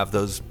they have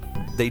those.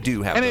 They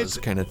do have those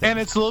kind of things. And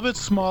it's a little bit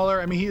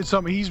smaller. I mean,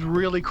 he's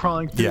really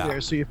crawling through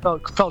there, so you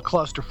felt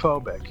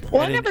claustrophobic.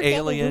 Well, I never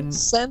got a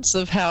sense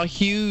of how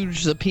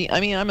huge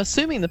I'm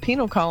assuming the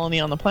penal colony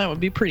on the planet would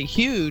be pretty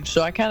huge,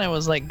 so I kind of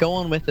was like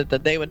going with it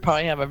that they would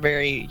probably have a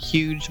very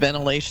huge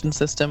ventilation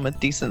system with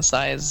decent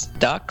sized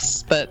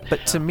ducts, but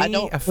to me, I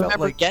don't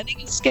remember like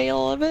getting a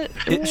scale of it.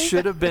 It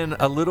should have been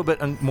a little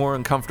bit more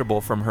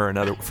uncomfortable for her,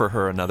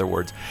 in other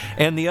words.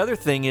 And the other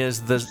thing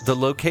is the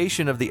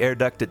location of the air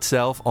duct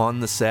itself on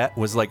the set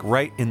was like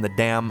right in the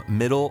damn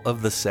middle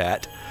of the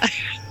set,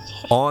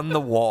 on the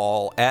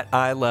wall at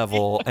eye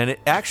level, and it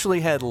actually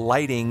had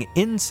lighting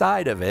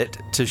inside of it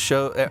to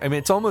show. I mean,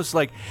 it's almost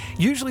like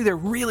usually they're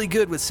really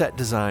good with set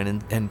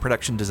design and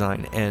production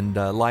design and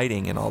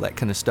lighting and all that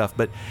kind of stuff,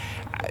 but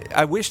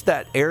I wish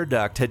that air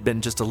duct had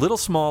been just a little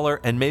smaller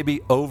and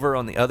maybe over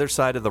on the other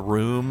side of the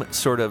room,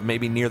 sort of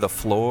maybe near the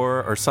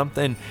floor or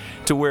something,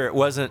 to where it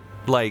wasn't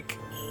like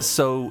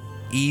so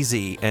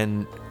easy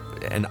and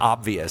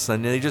obvious,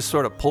 and they just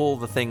sort of pull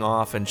the thing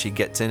off and she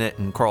gets in it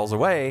and crawls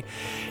away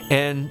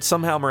and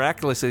somehow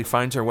miraculously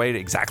finds her way to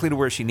exactly to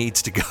where she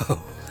needs to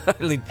go.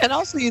 And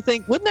also you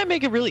think, wouldn't that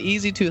make it really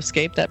easy to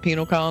escape that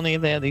penal colony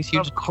if they had these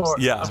huge... Of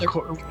course,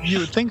 you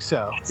would think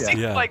so.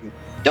 Yeah. Like,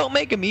 don't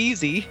make them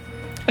easy.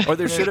 Or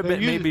there should have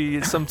been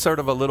maybe some sort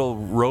of a little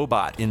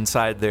robot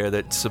inside there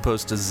that's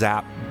supposed to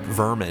zap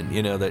vermin,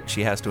 that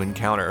she has to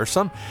encounter, or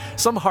some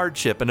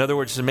hardship. In other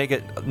words, to make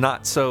it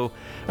not so...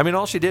 I mean,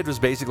 all she did was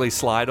basically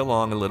slide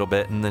along a little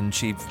bit, and then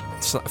she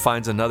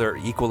finds another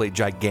equally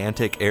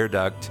gigantic air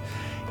duct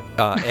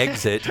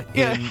exit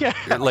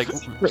like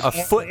a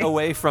foot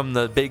away from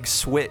the big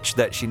switch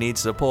that she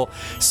needs to pull.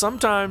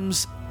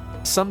 Sometimes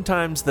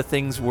the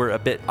things were a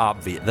bit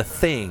obvious.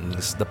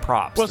 The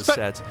props, the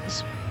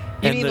sets.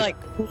 You mean like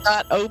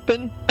not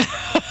open?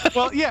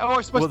 Well, yeah,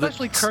 or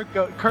especially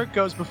Kirk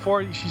goes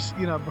before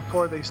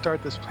before they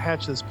start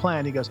hatch this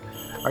plan. He goes,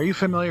 "Are you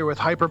familiar with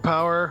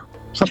hyperpower?"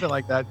 Something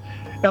like that.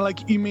 And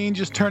like, you mean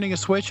just turning a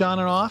switch on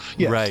and off?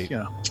 Yes. Right.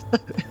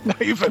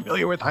 Are you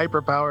familiar with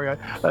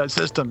hyperpower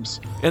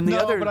systems? And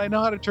but I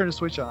know how to turn a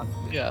switch on.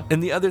 Yeah.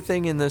 And the other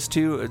thing in this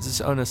too,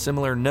 is on a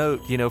similar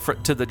note,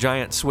 to the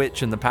giant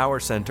switch in the power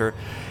center,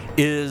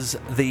 is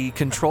the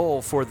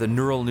control for the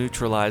neural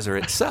neutralizer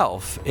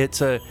itself.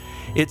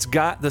 It's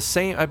got the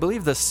same, I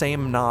believe, the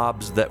same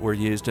knobs that were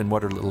used in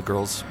What Are Little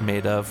Girls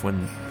Made Of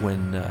when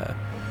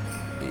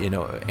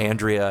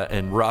Andrea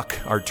and Ruck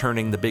are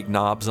turning the big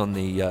knobs on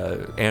the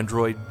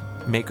Android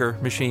maker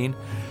machine,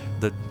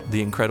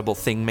 the incredible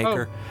thing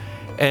maker.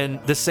 Oh. And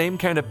the same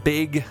kind of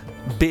big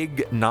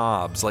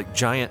knobs, like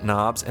giant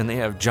knobs, and they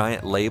have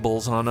giant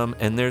labels on them.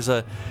 And there's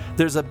a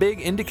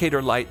big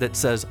indicator light that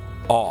says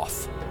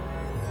off,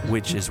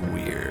 which is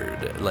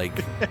weird.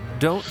 Like,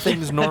 don't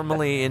things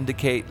normally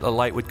indicate a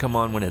light would come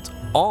on when it's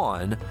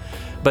on?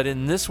 But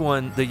in this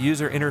one, the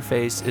user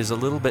interface is a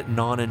little bit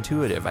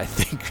non-intuitive, I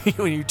think.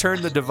 When you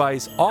turn the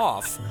device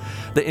off,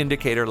 the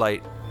indicator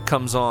light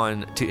comes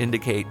on to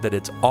indicate that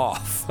it's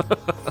off.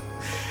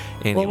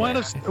 Anyway.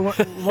 Well,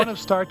 one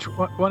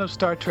of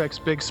Star Trek's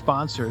big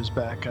sponsors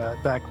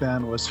back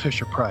then was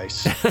Fisher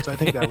Price. So I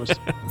think that was...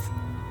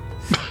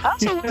 I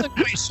also wasn't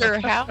quite sure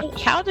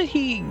how did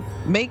he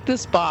make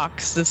this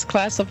box, this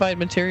classified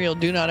material,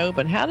 do not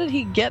open? How did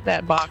he get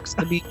that box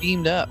to be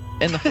beamed up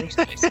in the first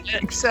place?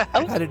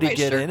 Exactly. How did he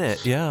get in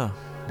it? Yeah.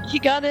 He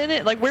got in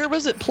it. Like, where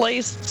was it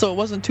placed so it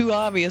wasn't too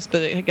obvious,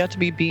 but it got to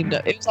be beamed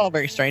up? It was all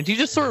very strange. You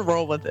just sort of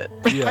roll with it.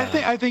 Yeah.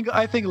 I think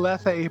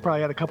Lethe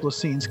probably had a couple of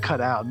scenes cut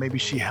out. Maybe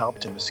she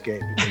helped him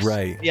escape.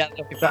 Right. Yeah.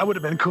 That would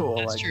have been cool.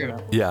 That's true.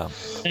 Yeah.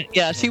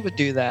 Yeah, she would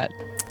do that.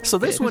 So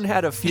this one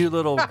had a few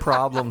little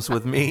problems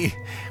with me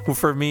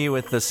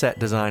with the set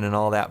design and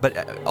all that,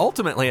 but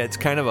ultimately it's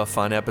kind of a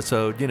fun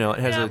episode. It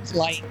has it's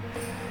light,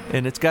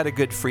 and it's got a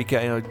good freak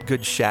out,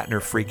 good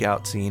Shatner freak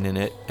out scene in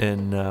it,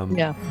 and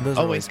those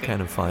are always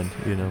kind of fun.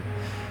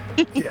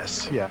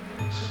 Yes, yeah.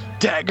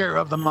 Dagger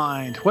of the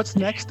Mind. What's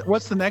next?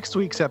 What's the next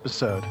week's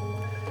episode?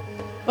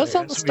 What's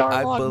on the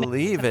Star Log? I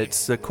believe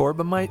it's the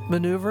Corbomite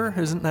maneuver.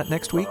 Isn't that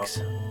next week's?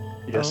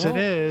 Yes, it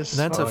is.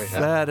 That's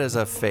that is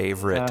a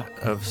favorite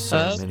of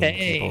so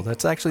many people.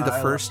 That's actually the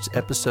first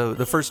episode,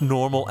 the first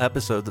normal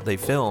episode that they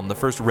filmed, the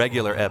first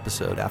regular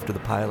episode after the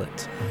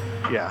pilot.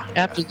 Yeah.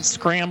 After the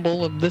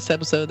scramble of this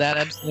episode, that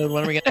episode,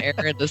 when are we going to air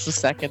it? This is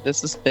second,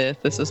 this is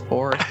fifth, this is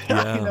fourth.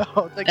 Yeah.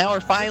 Now we're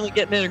finally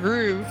getting in a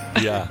groove.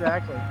 Yeah.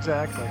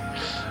 Exactly.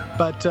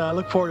 But I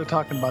look forward to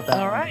talking about that.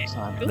 All right. Next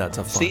time. That's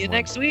a fun See you one.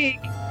 next week.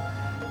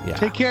 Yeah.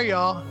 Take care,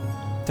 y'all.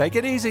 Take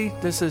it easy.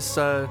 This is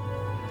what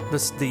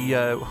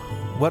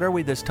are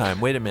we this time?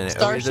 Wait a minute.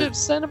 Starship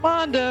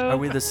Cinemondo. Are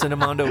we the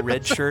Cinemondo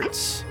red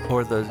shirts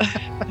or the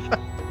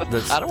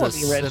I don't want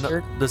to be red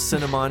shirt. The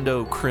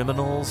Cinemondo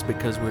criminals,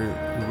 because we're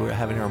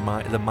having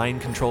the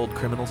mind controlled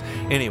criminals.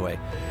 Anyway,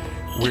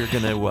 we're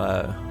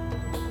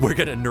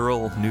gonna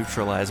neural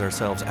neutralize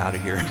ourselves out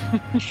of here.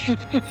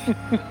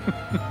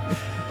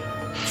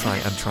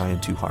 I'm trying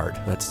too hard.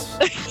 That's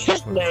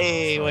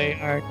way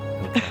hard.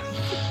 Okay.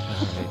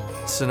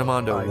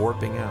 Cinemondo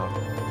warping out.